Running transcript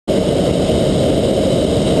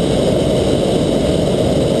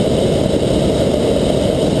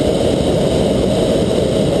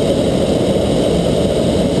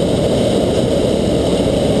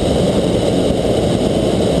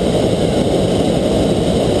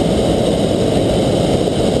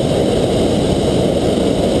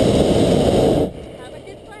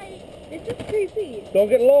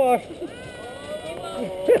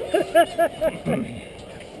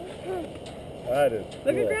is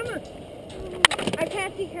Look cool. at Grandma. I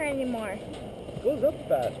can't see her anymore. It goes up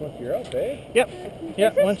fast once you're up, eh? Yep.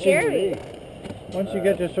 Yep. This is Once scary. you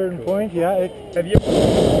get to a certain Cool. point, yeah. Have you ever been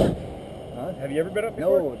up before? Huh? Have you ever been up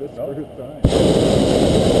before? No, this is the first time.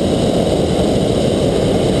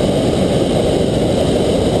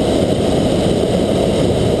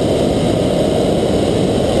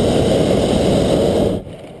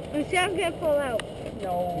 You see, I'm gonna pull out.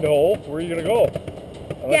 No. Where are you gonna go?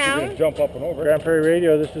 Unless Down. you're gonna jump up and over. Grand Prairie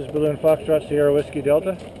Radio. This is Balloon Foxtrot Sierra Whiskey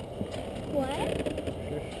Delta. What?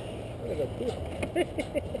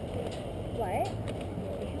 What?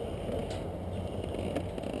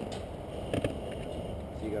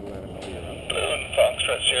 So you gotta let him know you're up. Balloon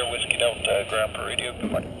Foxtrot Sierra Whiskey Delta, Grande Prairie Radio.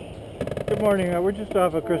 Good morning. Good morning. We're just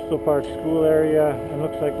off of Crystal Park School area, and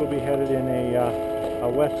looks like we'll be headed in a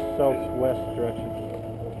west-southwest direction.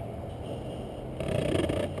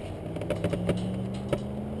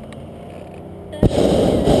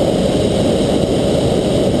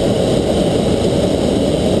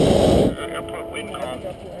 Airport wind calm,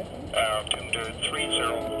 altitude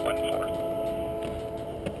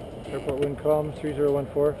 3014. Airport wind calm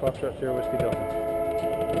 3014, Foxtrot Sierra Whiskey Delta.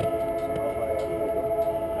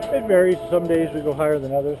 It varies. Some days we go higher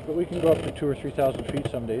than others, but we can go up to 2,000 or 3,000 feet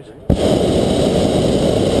some days.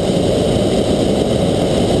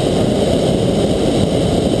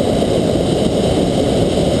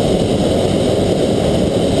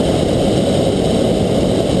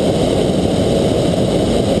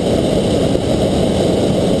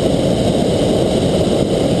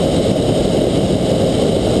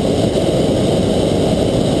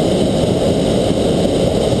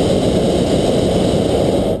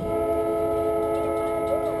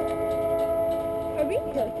 Are we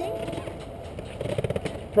tilting?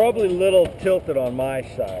 Probably a little tilted on my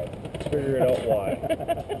side. Figure it out why.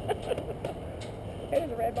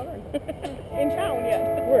 There's a red barn. In town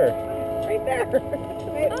yet. Where? Right there.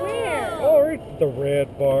 Right where? Oh, right. The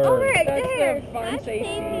red barn. Oh, right That's there. the barn That's safety.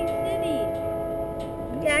 City.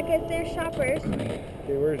 Yeah, because they're shoppers.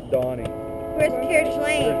 Okay, where's Donnie? Where's Carriage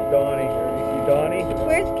Lane? Where's Donnie? You see Donnie?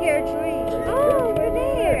 Where's Carriage Lane? Oh, over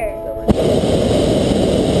there.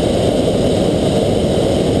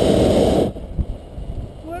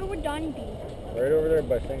 Where would Donnie be? Right over there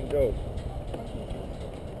by St. Joe's.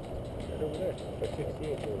 Right over there. By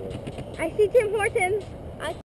 68 over there. I see Tim Hortons.